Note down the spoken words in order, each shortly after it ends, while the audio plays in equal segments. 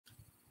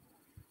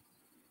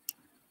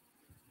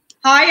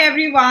Hi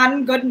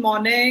everyone, good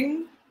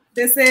morning.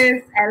 This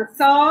is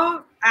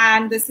Elsa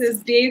and this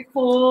is day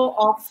 4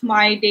 of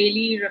my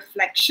daily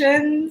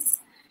reflections.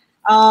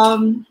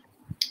 Um,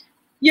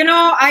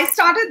 I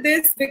started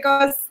this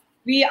because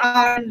we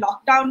are in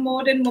lockdown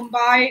mode in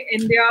Mumbai,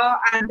 India,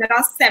 and there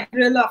are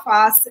several of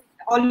us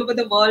all over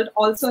the world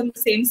also in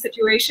the same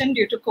situation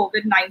due to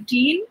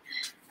COVID-19.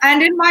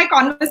 And in my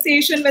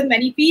conversation with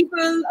many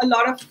people, a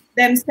lot of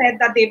them said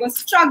that they were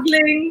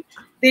struggling.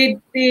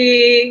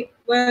 They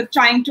were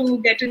trying to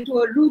get into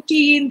a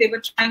routine. They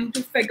were trying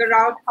to figure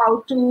out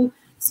how to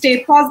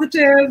stay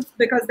positive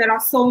because there are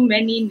so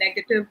many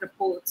negative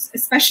reports,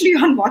 especially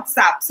on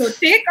WhatsApp. So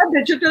take a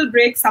digital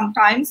break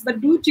sometimes,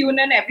 but do tune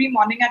in every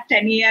morning at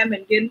 10 a.m.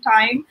 Indian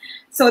time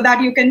so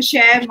that you can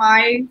share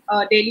my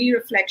daily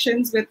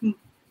reflections with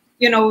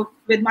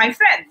my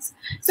friends.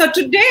 So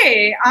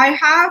today I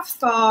have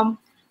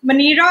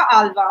Manira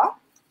Alva.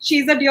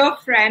 She's a dear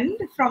friend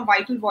from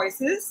Vital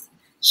Voices.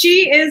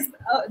 She is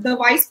the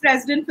Vice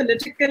President,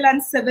 Political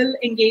and Civil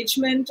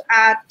Engagement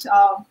at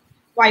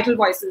Vital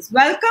Voices.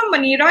 Welcome,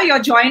 Manira. You're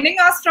joining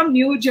us from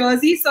New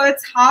Jersey, so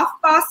it's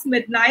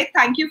midnight.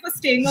 Thank you for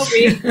staying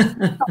awake.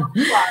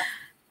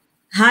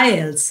 Hi,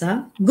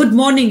 Elsa. Good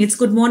morning. It's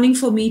good morning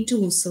for me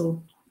too,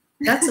 so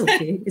that's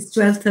okay. It's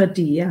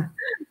 12:30, yeah.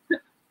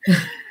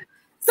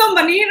 So,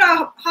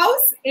 Manira,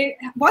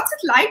 what's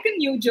it like in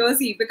New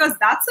Jersey? Because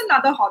that's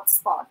another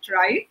hotspot,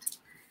 right?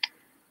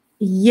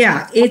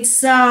 Yeah, it's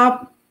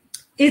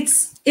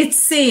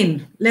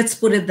sane. Let's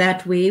put it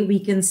that way. We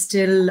can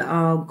still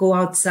go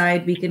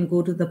outside. We can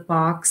go to the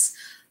parks,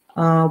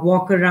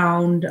 walk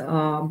around,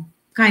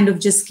 kind of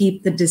just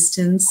keep the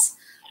distance.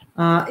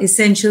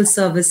 Essential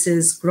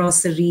services,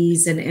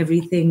 groceries, and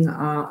everything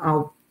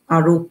are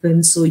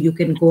open, so you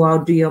can go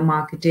out, do your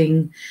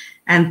marketing,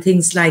 and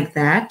things like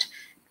that.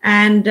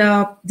 And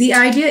the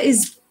idea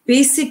is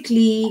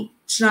basically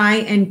try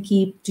and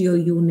keep to your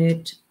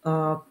unit,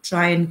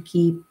 try and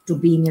keep to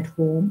being at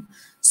home.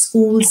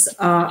 Schools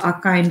are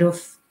kind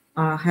of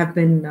have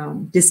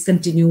been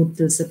discontinued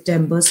till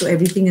September, so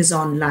everything is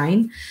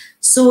online.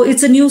 So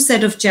it's a new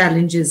set of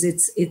challenges.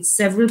 It's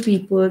several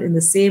people in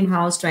the same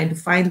house trying to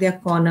find their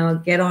corner,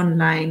 get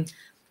online,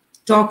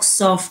 talk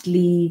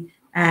softly,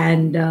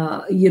 and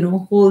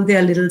hold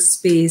their little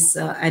space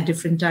at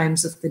different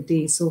times of the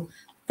day. So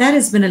that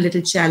has been a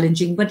little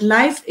challenging. But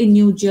life in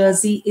New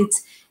Jersey,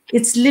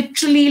 it's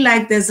literally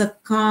like there's a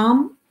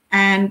calm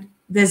and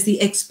there's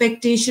the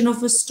expectation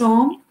of a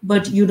storm,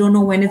 but you don't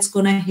know when it's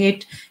going to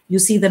hit. You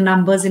see the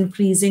numbers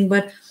increasing,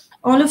 but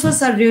all of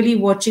us are really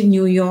watching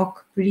New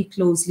York pretty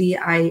closely.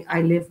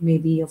 I live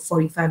maybe a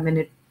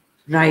 45-minute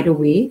ride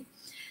away.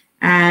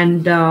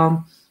 And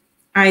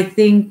I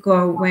think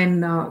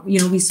when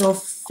we saw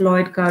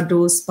Floyd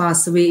Cardoz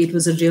pass away, it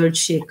was a real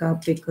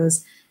shakeup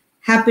because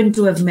happened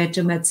to have met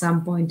him at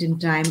some point in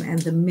time.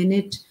 And the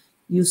minute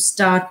you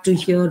start to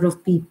hear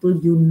of people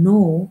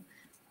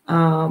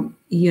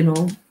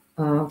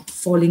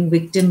falling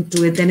victim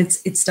to it, then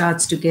it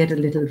starts to get a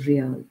little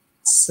real.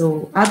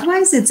 So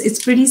otherwise,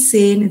 it's pretty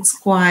sane. It's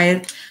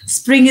quiet.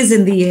 Spring is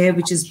in the air,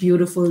 which is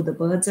beautiful. The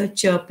birds are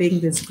chirping.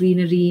 There's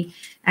greenery,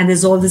 and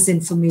there's all this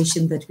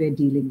information that we're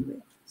dealing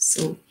with.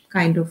 So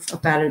kind of a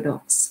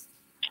paradox.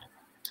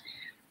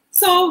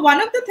 So one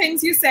of the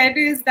things you said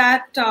is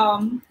that,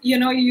 when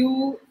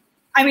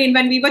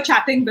we were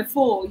chatting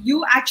before,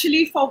 you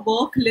actually for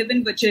work live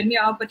in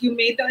Virginia, but you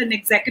made an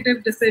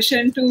executive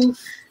decision to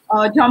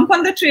jump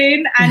on the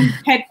train and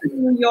head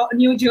to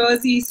New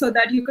Jersey so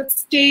that you could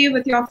stay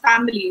with your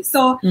family.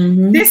 So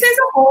this is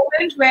a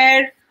moment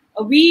where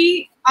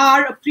we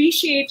are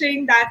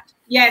appreciating that,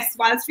 yes,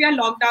 whilst we are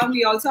locked down,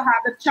 we also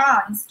have a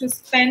chance to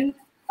spend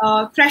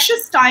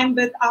precious time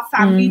with our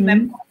family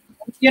members,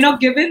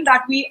 given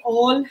that we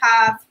all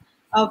have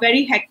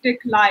very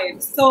hectic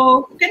lives.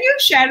 So can you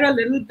share a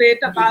little bit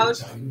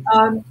about,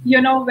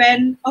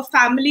 when a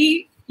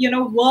family,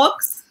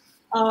 works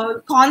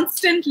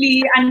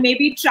constantly and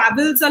maybe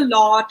travels a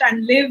lot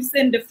and lives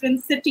in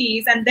different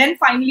cities and then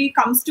finally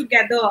comes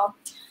together,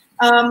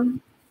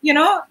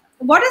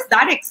 what is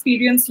that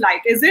experience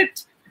like? Is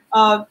it,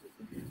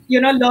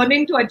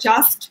 learning to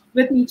adjust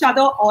with each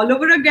other all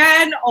over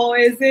again, or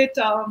is it,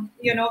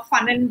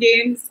 fun and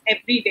games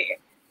every day?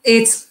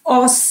 It's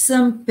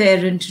awesome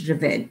parent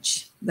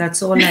revenge.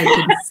 That's all I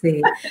can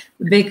say.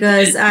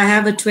 Because I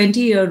have a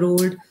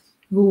 20-year-old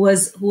who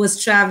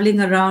was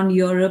traveling around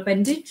Europe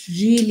and didn't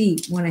really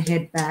want to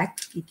head back.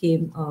 He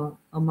came a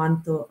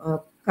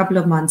couple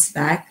of months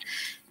back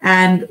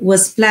and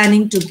was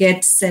planning to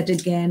get set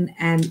again,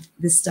 and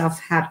this stuff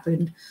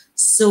happened.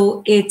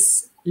 So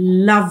it's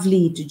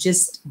lovely to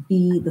just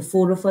be the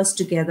four of us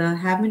together.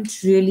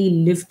 Haven't really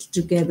lived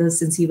together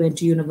since he went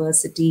to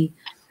university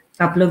a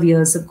couple of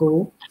years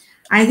ago.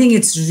 I think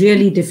it's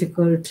really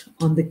difficult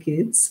on the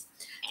kids.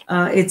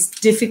 It's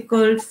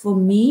difficult for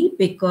me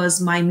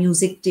because my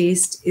music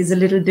taste is a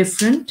little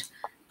different.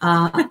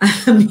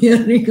 I'm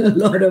hearing a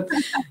lot of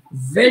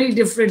very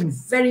different,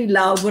 very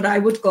loud, what I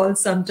would call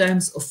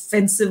sometimes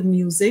offensive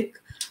music.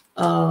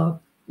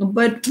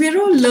 but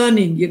we're all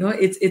learning,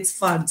 it's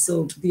fun.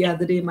 So the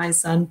other day, my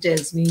son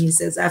tells me, he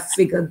says, I've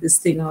figured this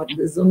thing out.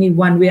 There's only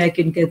one way I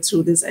can get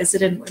through this. I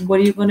said, and what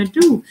are you going to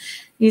do?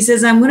 He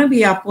says, I'm going to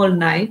be up all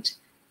night,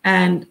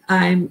 and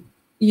I'm,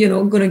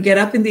 going to get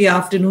up in the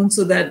afternoon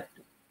so that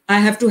I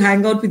have to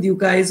hang out with you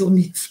guys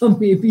only from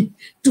maybe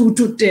 2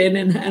 to 10,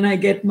 and I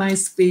get my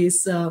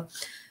space for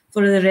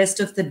the rest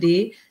of the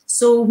day.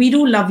 So we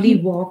do lovely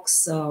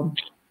walks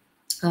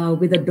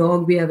with a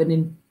dog. We have an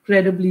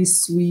incredibly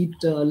sweet,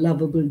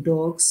 lovable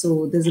dog.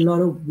 So there's a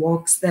lot of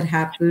walks that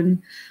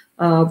happen.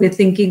 We're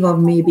thinking of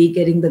maybe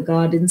getting the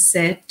garden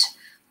set,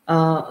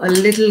 a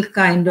little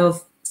kind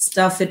of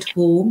stuff at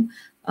home,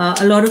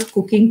 a lot of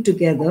cooking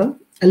together.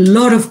 A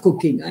lot of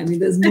cooking. I mean,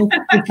 there's no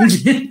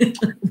cooking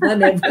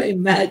one ever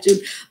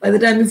imagined. By the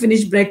time you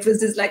finish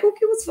breakfast, it's like,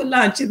 okay, what's for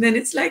lunch? And then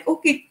it's like,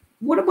 okay,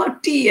 what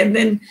about tea? And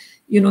then,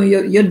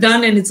 you're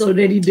done and it's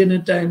already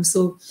dinner time.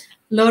 So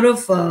a lot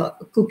of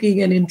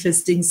cooking and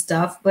interesting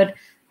stuff. But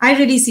I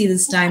really see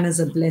this time as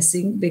a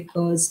blessing,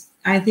 because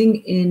I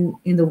think in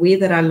the way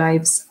that our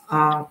lives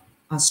are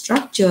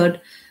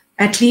structured,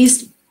 at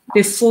least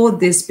before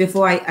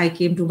I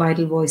came to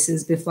Vital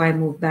Voices, before I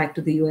moved back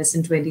to the US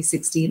in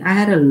 2016, I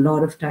had a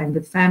lot of time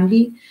with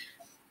family.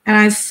 And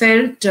I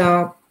felt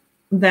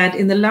that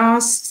in the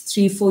last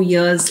 3-4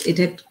 years, it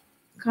had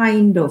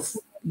kind of,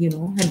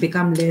 had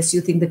become less.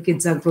 You think the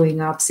kids are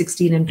growing up,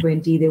 16 and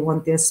 20, they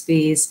want their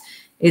space.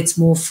 It's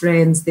more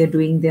friends, they're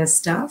doing their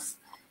stuff.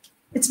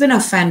 It's been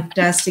a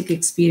fantastic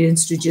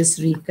experience to just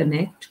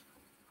reconnect.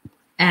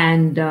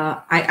 And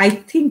I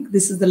think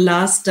this is the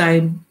last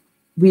time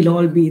we'll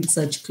all be in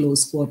such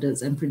close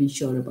quarters. I'm pretty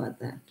sure about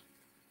that.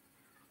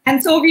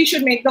 And so we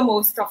should make the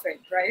most of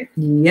it, right?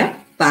 Yep,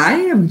 I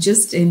am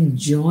just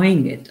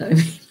enjoying it. I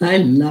mean, I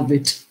love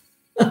it.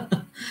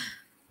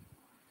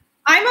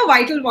 I'm a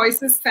Vital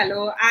Voices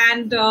fellow,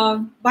 and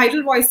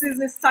Vital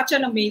Voices is such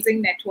an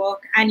amazing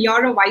network. And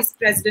you're a vice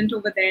president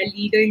over there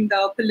leading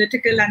the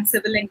political and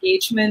civil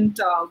engagement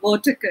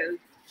vertical.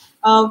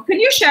 Can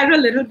you share a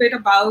little bit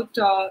about,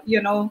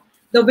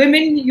 the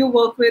women you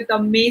work with, the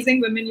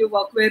amazing women you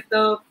work with,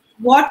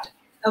 what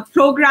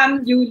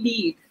program you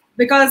lead?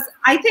 Because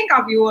I think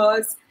our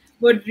viewers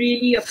would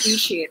really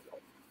appreciate it.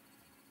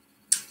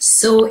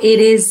 So it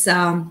is,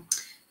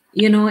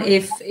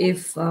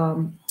 if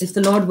the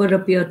Lord would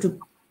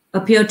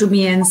appear to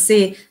me and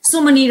say,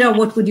 so Manira,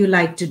 what would you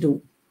like to do?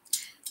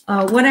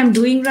 What I'm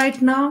doing right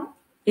now,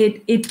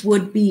 it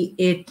would be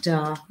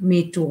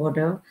made to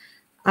order.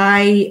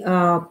 I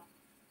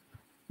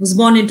was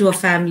born into a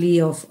family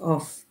of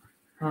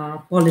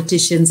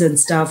politicians and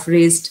stuff,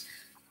 raised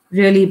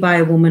really by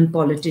a woman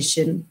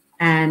politician,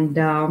 and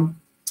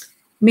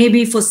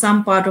maybe for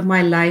some part of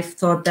my life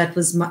thought that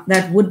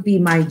would be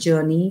my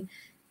journey.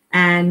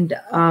 And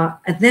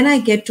then I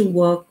get to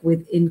work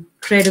with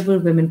incredible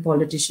women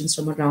politicians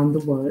from around the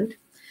world.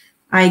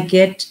 I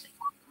get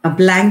a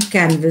blank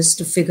canvas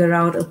to figure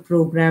out a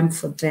program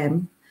for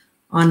them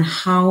on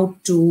how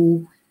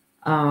to,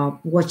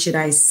 what should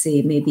I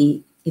say,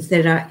 maybe if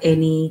there are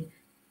any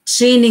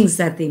trainings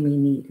that they may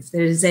need, if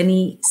there is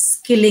any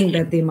skilling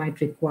that they might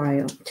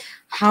require,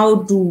 how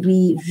do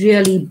we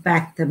really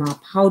back them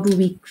up? How do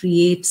we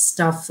create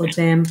stuff for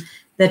them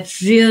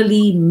that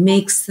really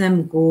makes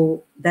them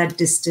go that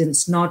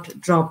distance, not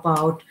drop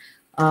out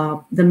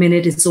the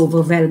minute it's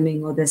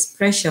overwhelming or there's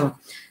pressure?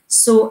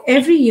 So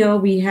every year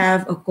we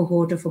have a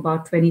cohort of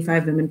about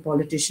 25 women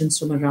politicians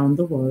from around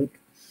the world.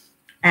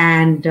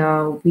 And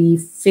we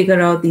figure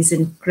out these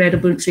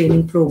incredible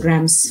training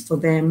programs for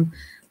them.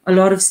 A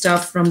lot of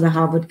stuff from the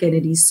Harvard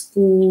Kennedy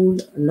School,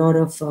 a lot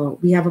of,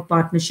 we have a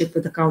partnership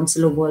with the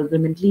Council of World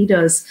Women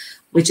Leaders,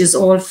 which is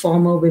all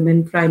former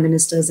women prime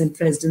ministers and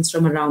presidents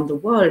from around the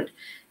world.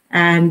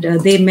 And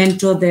they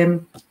mentor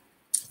them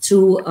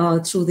through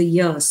the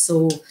year.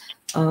 So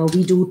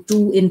we do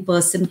 2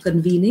 in-person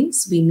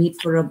convenings. We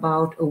meet for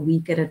about a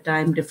week at a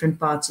time, different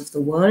parts of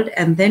the world.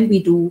 And then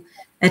we do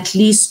at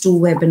least 2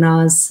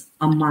 webinars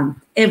a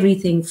month,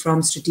 everything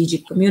from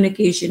strategic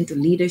communication to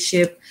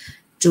leadership,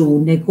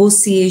 to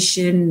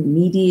negotiation,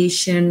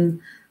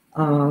 mediation,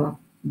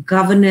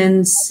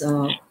 governance,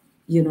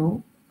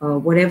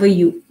 whatever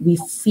we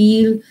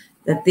feel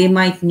that they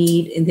might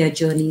need in their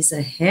journeys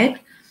ahead.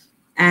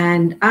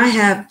 And I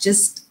have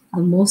just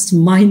the most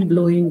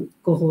mind-blowing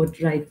cohort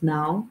right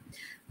now.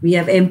 We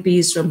have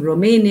MPs from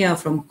Romania,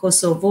 from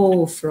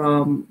Kosovo,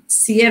 from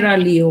Sierra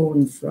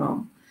Leone,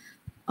 from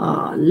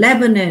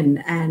Lebanon.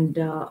 And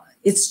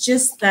it's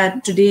just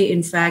that today,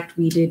 in fact,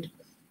 we did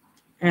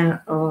a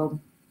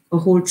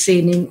whole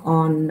training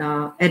on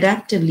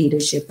adaptive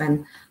leadership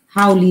and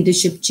how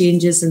leadership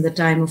changes in the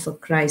time of a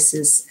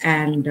crisis,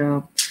 and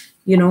how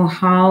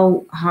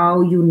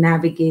you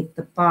navigate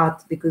the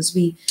path, because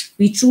we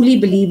truly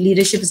believe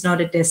leadership is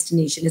not a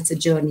destination, it's a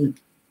journey.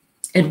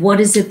 And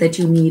what is it that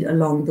you need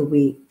along the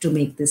way to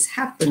make this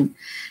happen?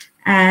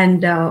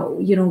 And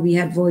we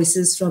had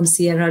voices from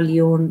Sierra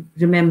Leone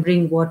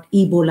remembering what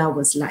Ebola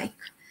was like,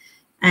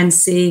 and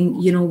saying,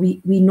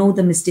 we know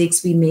the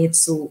mistakes we made,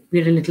 so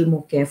we're a little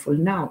more careful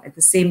now. At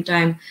the same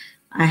time,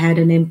 I had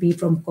an MP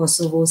from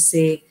Kosovo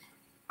say,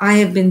 I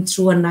have been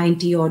through a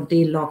 90-odd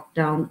day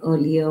lockdown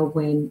earlier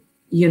when,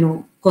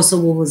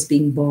 Kosovo was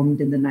being bombed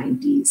in the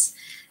 90s.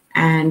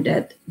 And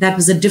that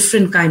was a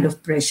different kind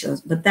of pressure.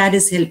 But that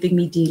is helping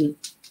me deal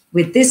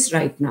with this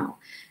right now.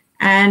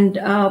 And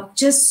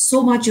just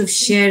so much of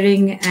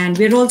sharing. And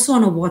we're also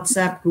on a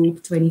WhatsApp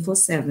group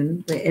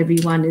 24/7 where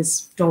everyone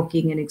is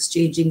talking and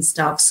exchanging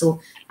stuff. So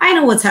I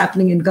know what's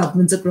happening in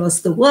governments across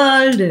the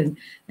world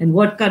and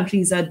what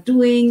countries are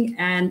doing.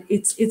 And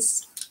it's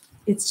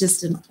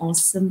just an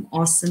awesome,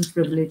 awesome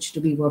privilege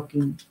to be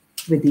working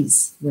with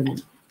these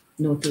women.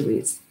 No two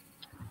ways.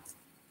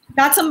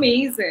 That's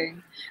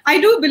amazing.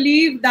 I do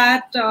believe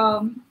that,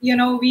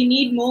 we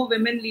need more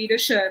women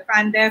leadership,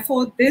 and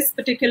therefore this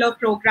particular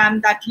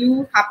program that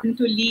you happen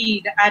to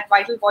lead at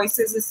Vital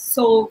Voices is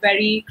so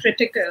very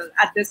critical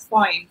at this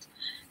point.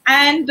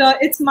 And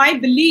it's my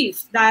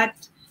belief that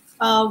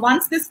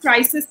once this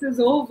crisis is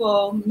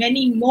over,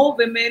 many more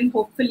women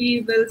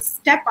hopefully will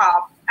step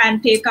up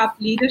and take up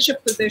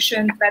leadership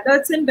positions, whether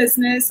it's in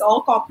business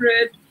or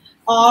corporate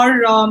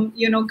or,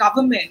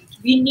 government.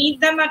 We need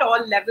them at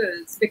all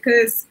levels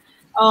because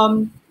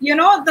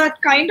that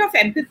kind of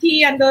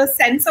empathy and the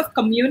sense of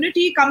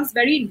community comes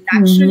very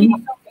naturally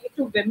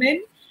to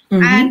women.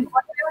 And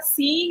what we are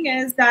seeing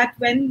is that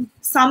when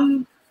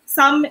some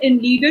in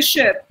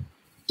leadership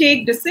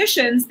take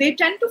decisions, they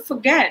tend to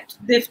forget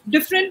the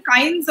different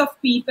kinds of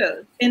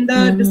people in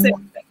the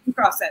decision-making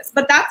process.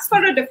 But that's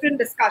for a different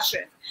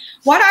discussion.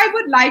 What I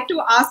would like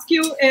to ask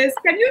you is,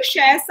 can you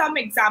share some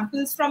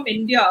examples from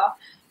India,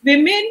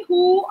 women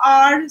who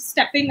are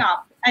stepping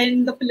up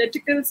in the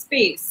political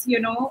space,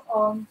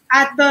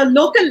 at the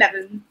local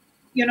level?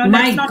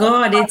 My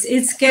God,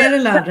 it's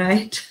Kerala,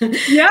 right?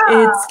 Yeah.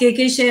 It's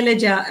KK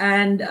Shailaja.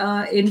 And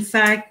in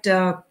fact,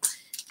 her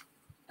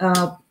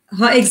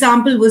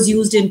example was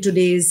used in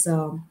today's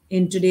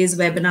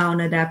webinar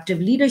on adaptive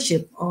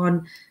leadership.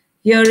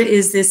 Here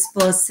is this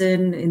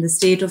person in the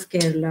state of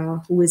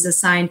Kerala who is a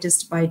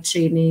scientist by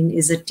training,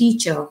 is a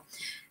teacher.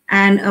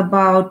 And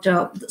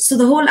so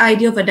the whole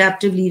idea of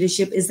adaptive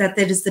leadership is that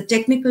there is the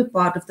technical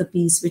part of the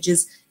piece, which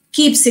is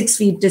keep 6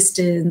 feet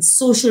distance,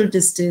 social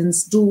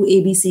distance, do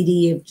A, B, C,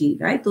 D, E, F, G,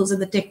 right? Those are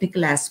the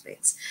technical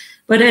aspects.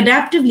 But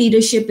adaptive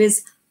leadership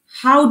is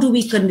how do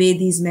we convey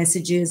these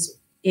messages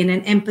in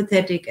an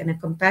empathetic and a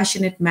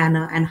compassionate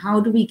manner? And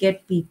how do we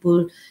get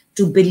people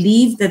to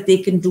believe that they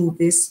can do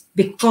this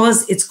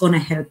because it's going to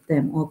help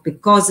them or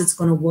because it's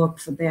going to work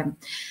for them?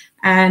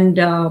 And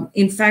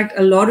in fact,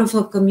 a lot of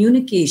her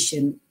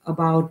communication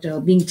about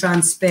being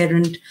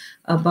transparent,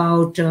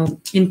 about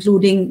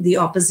including the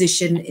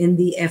opposition in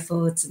the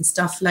efforts and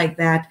stuff like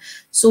that.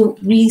 So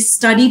we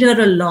studied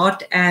her a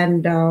lot.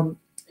 And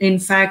in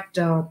fact,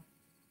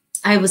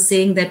 I was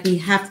saying that we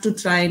have to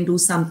try and do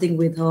something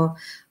with her.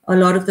 A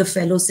lot of the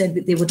fellows said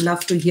that they would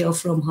love to hear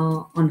from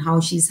her on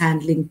how she's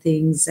handling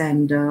things.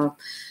 And,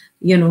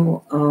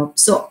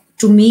 so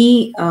to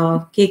me,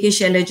 KK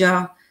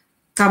Shailaja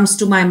comes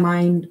to my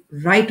mind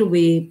right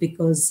away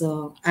because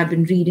I've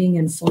been reading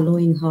and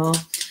following her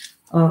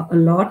a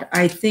lot.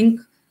 I think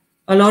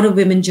a lot of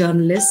women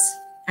journalists,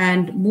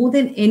 and more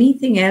than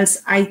anything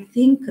else, I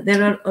think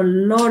there are a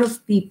lot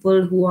of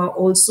people who are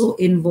also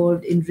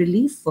involved in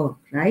relief work,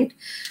 right?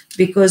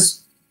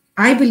 Because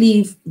I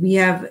believe we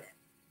have,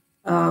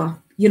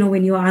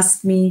 when you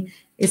ask me,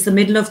 it's the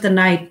middle of the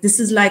night. This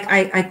is like,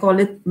 I call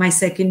it my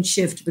second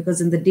shift,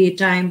 because in the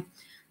daytime,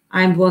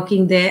 I'm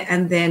working there,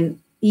 and then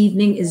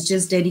evening is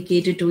just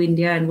dedicated to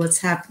India and what's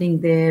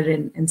happening there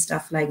and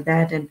stuff like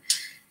that.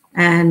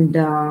 And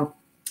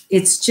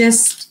it's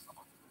just,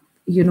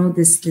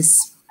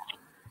 this,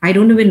 I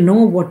don't even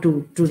know what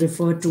to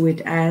refer to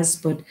it as,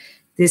 but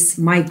this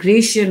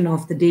migration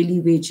of the daily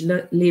wage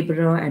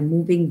laborer and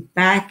moving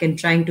back and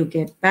trying to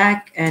get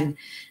back, and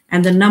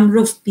the number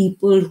of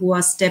people who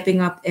are stepping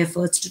up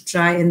efforts to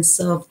try and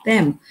serve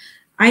them.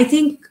 I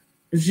think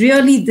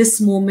really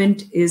this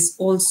moment is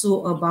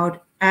also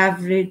about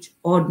average,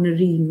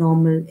 ordinary,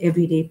 normal,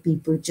 everyday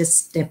people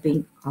just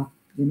stepping up.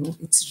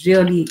 It's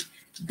really,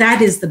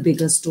 that is the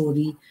bigger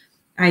story,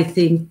 I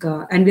think.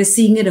 And we're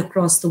seeing it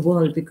across the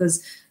world,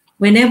 because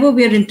whenever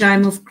we're in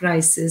time of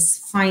crisis,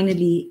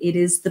 finally, it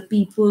is the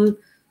people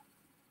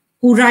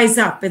who rise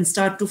up and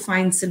start to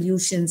find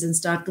solutions and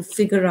start to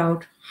figure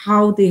out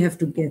how they have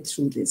to get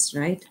through this,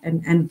 right?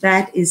 And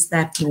that is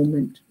that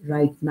moment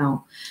right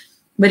now.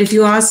 But if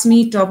you ask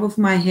me, top of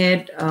my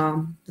head,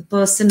 the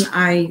person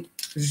I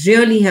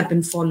really have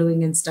been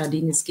following and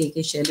studying is KK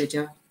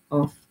Shailaja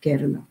of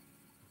Kerala.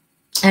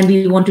 And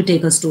we want to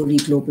take a story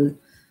global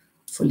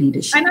for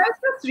leadership. And I was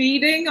just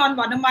reading on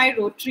one of my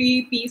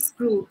Rotary peace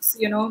groups,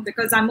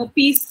 because I'm a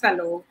peace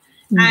fellow.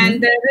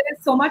 And there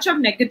is so much of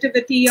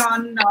negativity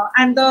on,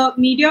 and the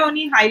media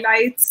only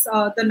highlights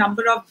the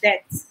number of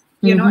deaths,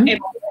 everywhere.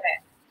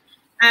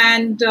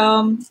 And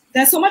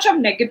there's so much of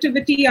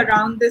negativity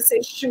around this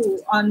issue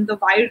on the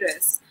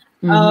virus.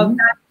 That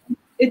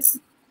it's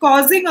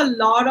causing a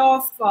lot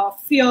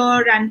of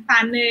fear and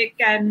panic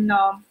and,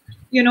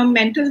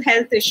 mental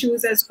health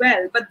issues as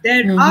well. But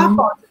there are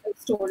positive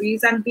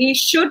stories, and they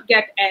should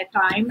get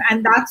airtime.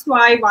 And that's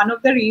why one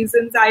of the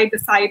reasons I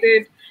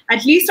decided,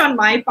 at least on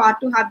my part,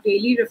 to have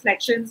daily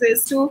reflections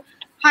is to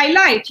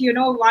highlight,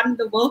 one,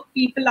 the work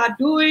people are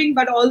doing,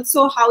 but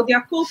also how they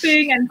are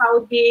coping and how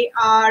they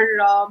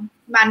are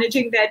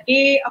managing their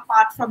day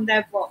apart from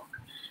their work.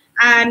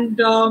 And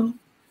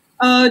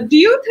do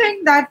you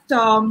think that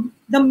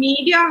the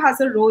media has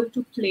a role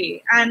to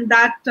play, and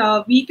that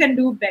we can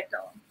do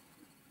better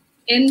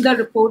in the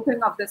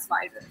reporting of this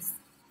virus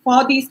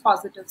for these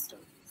positive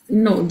stories?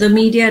 No, the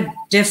media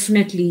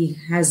definitely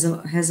has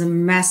a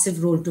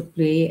massive role to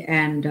play,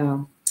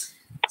 and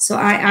so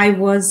I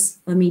was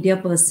a media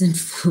person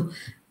for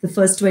the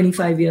first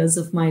 25 years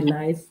of my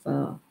life.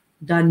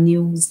 Done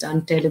news,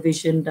 done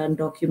television, done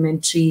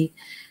documentary,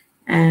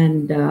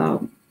 and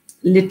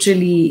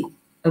literally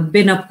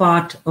been a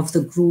part of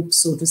the group,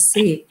 so to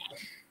say.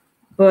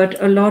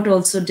 But a lot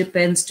also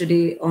depends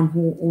today on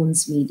who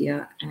owns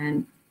media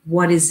and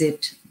what is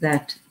it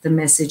that the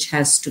message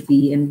has to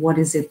be and what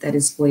is it that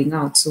is going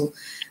out. So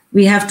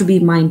we have to be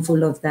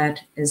mindful of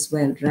that as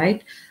well,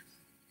 right?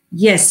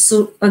 Yes.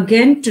 So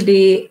again,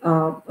 today,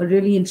 a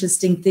really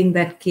interesting thing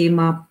that came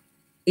up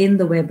in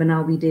the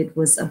webinar we did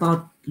was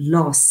about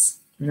loss,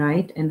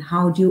 right? And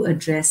how do you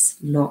address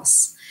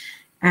loss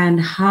and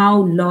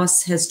how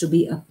loss has to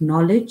be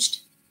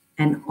acknowledged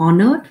and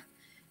honored,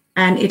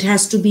 and it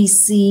has to be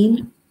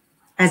seen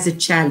as a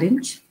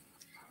challenge.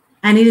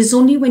 And it is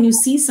only when you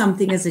see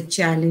something as a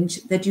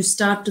challenge that you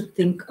start to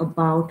think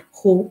about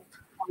hope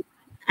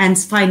and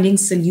finding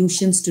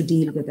solutions to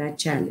deal with that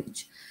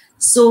challenge.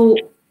 So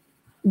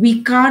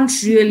we can't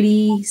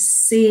really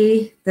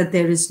say that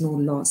there is no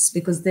loss,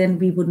 because then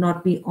we would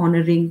not be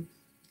honoring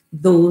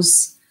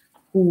those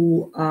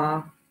who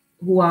are,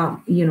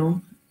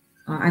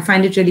 I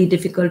find it really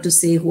difficult to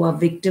say who are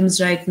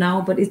victims right now,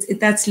 but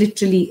that's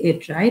literally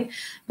it, right?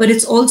 But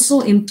it's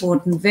also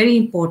important, very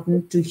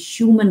important, to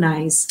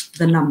humanize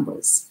the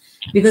numbers,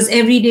 because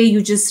every day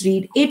you just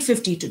read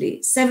 850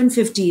 today,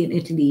 750 in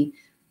Italy,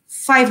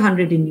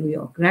 500 in New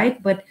York,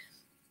 right? But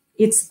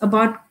it's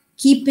about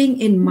keeping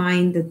in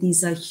mind that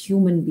these are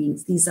human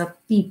beings, these are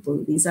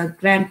people, these are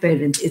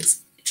grandparents.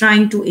 It's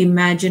trying to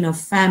imagine a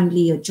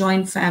family, a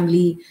joint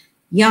family,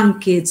 young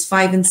kids,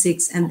 5 and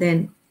 6, and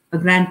then a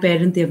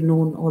grandparent they've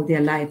known all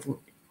their life, or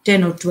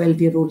 10 or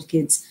 12-year-old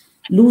kids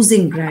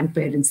losing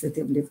grandparents that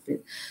they've lived with.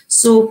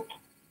 So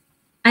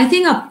I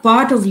think a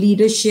part of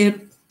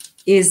leadership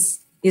is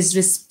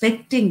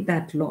respecting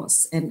that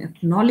loss and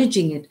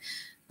acknowledging it.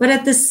 But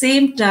at the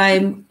same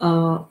time,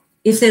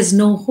 if there's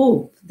no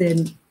hope,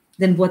 then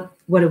what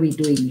are we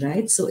doing,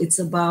 right? So it's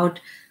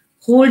about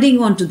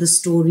holding on to the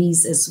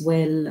stories as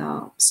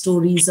well,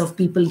 stories of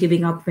people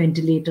giving up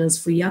ventilators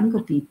for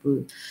younger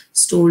people,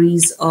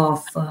 stories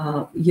of,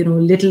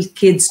 little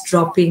kids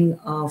dropping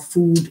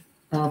food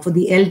for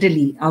the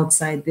elderly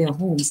outside their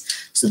homes.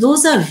 So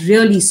those are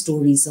really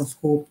stories of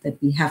hope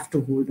that we have to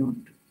hold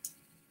on to.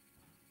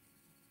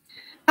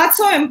 That's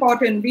so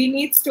important. We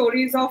need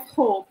stories of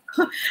hope.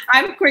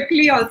 I'm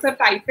quickly also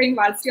typing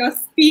whilst you're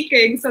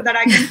speaking so that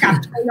I can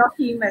capture your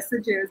key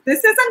messages.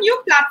 This is a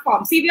new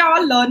platform. See, we are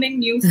all learning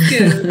new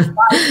skills.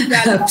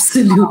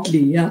 Absolutely,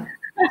 yeah.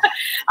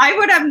 I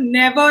would have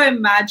never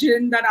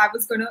imagined that I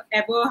was going to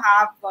ever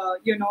have,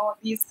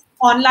 these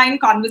online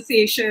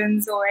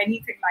conversations or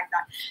anything like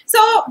that.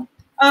 So,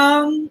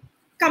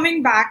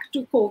 coming back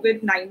to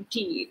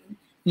COVID-19,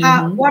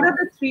 what are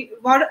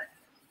the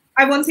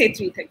I won't say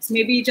three things,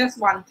 maybe just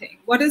one thing.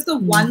 What is the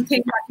one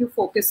thing that you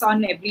focus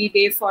on every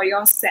day for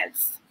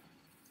yourself?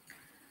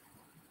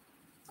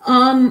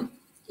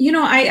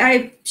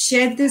 I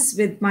shared this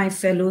with my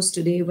fellows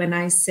today when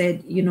I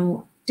said,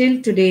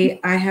 till today,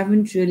 I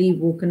haven't really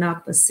woken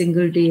up a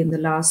single day in the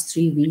last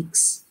 3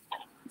 weeks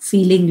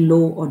feeling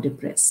low or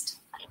depressed.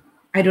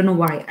 I don't know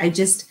why.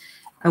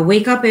 I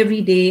wake up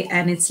every day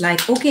and it's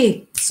like,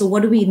 okay, so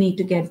what do we need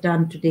to get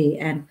done today?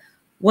 And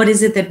what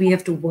is it that we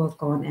have to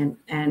work on?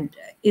 And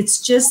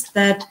it's just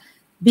that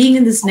being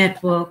in this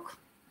network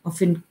of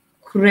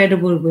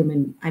incredible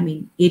women,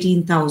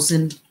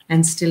 18,000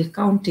 and still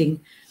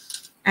counting.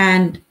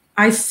 And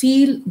I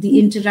feel the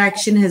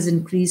interaction has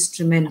increased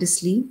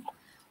tremendously.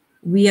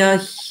 We are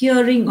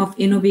hearing of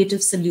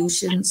innovative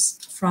solutions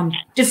from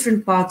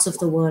different parts of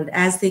the world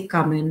as they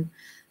come in.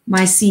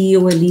 My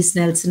CEO, Elise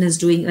Nelson, is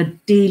doing a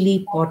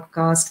daily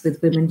podcast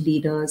with women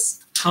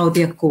leaders, how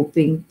they're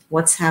coping,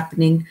 what's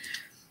happening.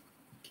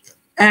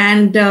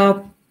 And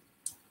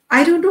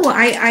I don't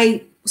know,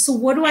 so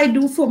what do I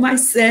do for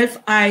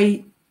myself?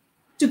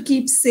 To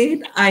keep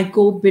sane, I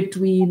go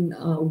between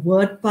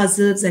word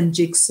puzzles and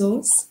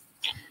jigsaws.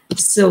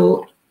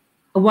 So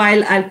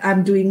while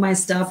I'm doing my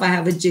stuff, I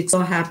have a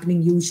jigsaw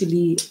happening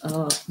usually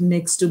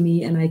next to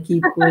me, and I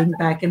keep going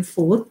back and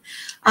forth.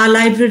 Our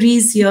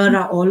libraries here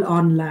are all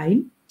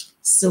online.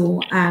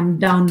 So I'm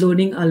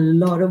downloading a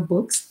lot of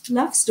books,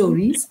 love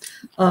stories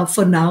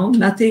for now,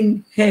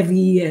 nothing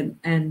heavy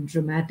and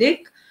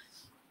dramatic.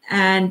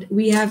 And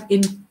we have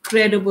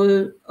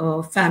incredible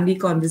family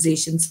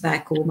conversations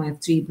back home. I have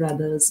 3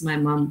 brothers. My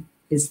mom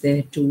is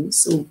there too.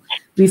 So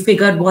we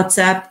figured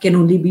WhatsApp can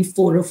only be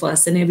 4 of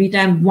us. And every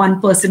time one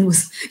person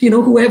was,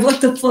 whoever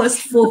the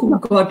first 4 who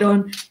got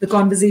on, the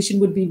conversation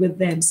would be with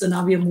them. So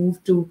now we have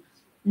moved to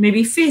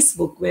maybe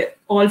Facebook, where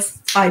all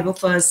 5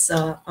 of us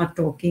are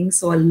talking.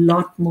 So a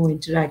lot more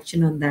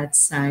interaction on that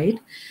side.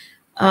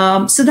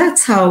 So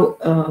that's how,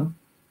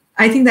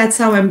 I think that's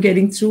how I'm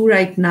getting through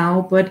right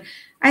now. But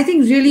I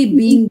think really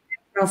being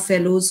our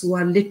fellows who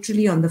are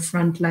literally on the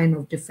front line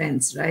of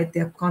defense, right?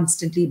 They're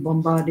constantly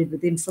bombarded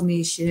with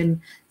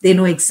information. They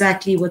know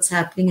exactly what's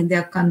happening in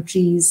their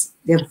countries.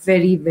 They're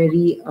very,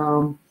 very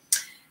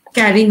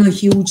carrying a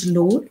huge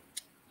load.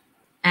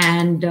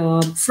 And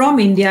from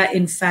India,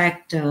 in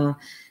fact, Anna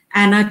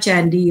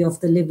Chandy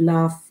of the Live,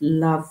 Laugh,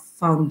 Love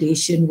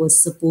Foundation was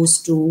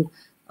supposed to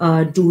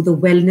do the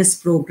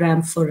wellness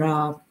program for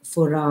our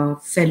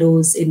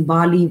fellows in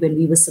Bali when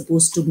we were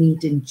supposed to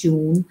meet in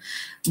June.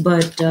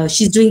 But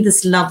she's doing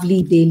this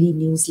lovely daily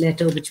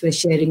newsletter, which we're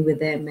sharing with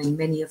them, and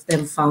many of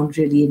them found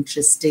really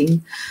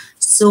interesting.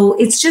 So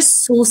it's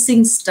just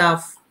sourcing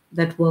stuff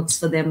that works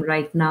for them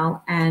right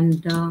now,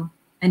 and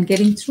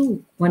getting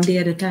through one day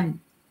at a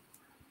time.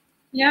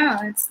 Yeah,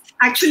 it's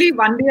actually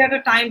one day at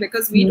a time,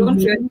 because we don't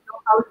really know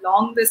how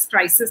long this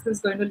crisis is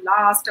going to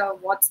last or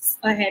what's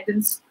ahead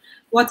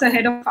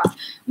of us.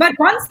 But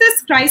once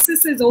this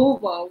crisis is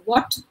over,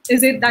 what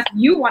is it that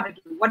you want to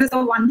do? What is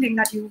the one thing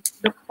that you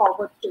look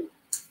forward to?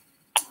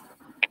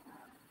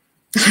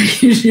 I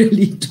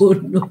really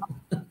don't know.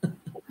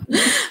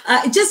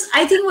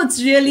 I think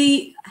what's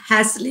really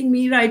hassling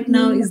me right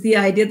now is the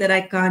idea that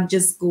I can't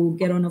just go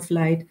get on a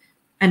flight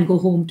and go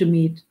home to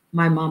meet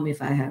my mom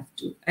if I have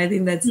to. I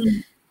think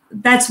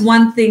that's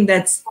one thing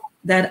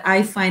that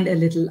I find a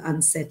little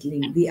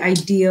unsettling. The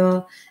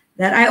idea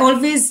that I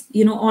always,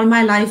 all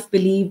my life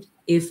believed,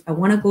 if I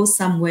want to go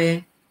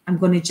somewhere, I'm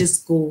going to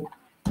just go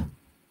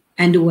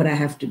and do what I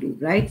have to do,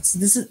 right?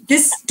 So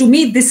this to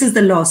me, this is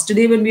the loss.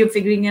 Today, when we are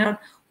figuring out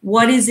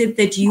what is it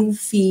that you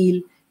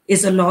feel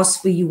is a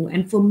loss for you.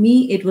 And for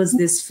me, it was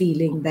this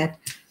feeling that,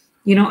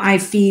 I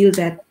feel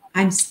that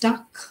I'm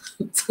stuck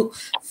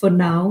for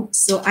now.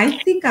 So I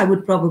think I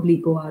would probably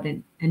go out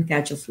and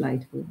catch a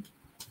flight home.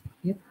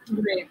 Yep.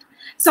 Great.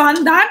 So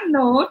on that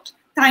note,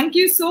 thank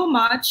you so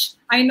much.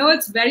 I know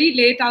it's very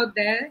late out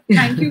there.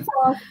 Thank you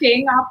for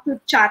staying up to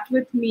chat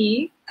with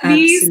me.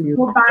 Please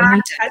go back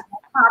and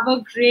have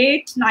a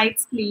great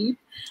night's sleep.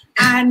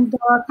 And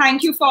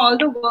thank you for all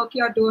the work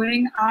you're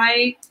doing.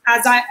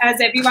 As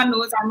everyone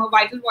knows, I'm a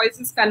Vital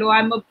Voices fellow.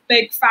 I'm a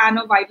big fan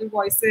of Vital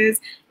Voices.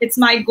 It's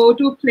my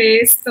go-to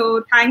place.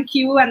 So thank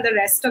you and the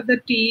rest of the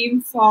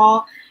team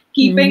for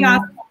keeping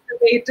us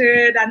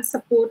motivated and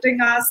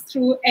supporting us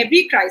through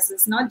every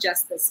crisis, not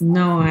just this one.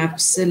 No,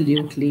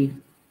 absolutely.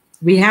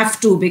 We have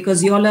to,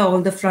 because you all are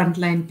all the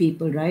frontline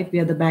people, right? We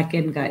are the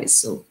back-end guys.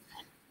 So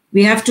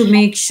we have to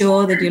make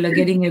sure that you are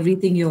getting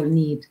everything you'll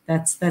need.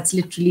 That's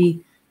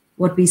literally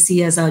what we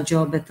see as our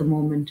job at the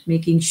moment,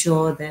 making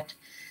sure that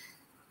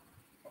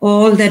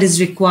all that is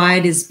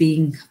required is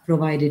being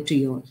provided to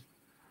you all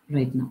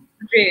right now.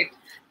 Great.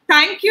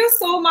 Thank you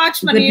so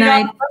much, Manira. Good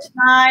night, good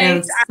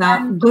night.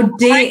 Elsa. Good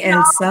day,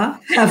 Elsa.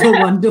 Have a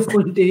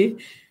wonderful day.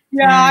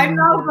 Yeah, I'm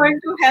now going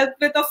to help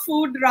with a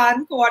food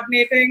run,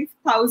 coordinating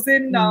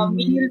 1,000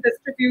 meal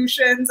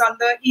distributions on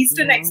the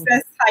Eastern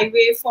Express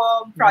Highway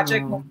for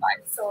Project Mumbai.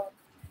 So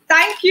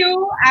thank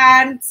you,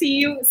 and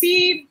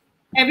see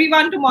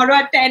everyone tomorrow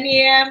at 10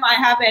 a.m. I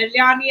have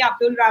Erliani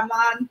Abdul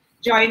Rahman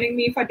joining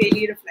me for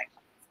Daily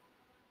Reflection.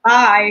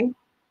 Bye.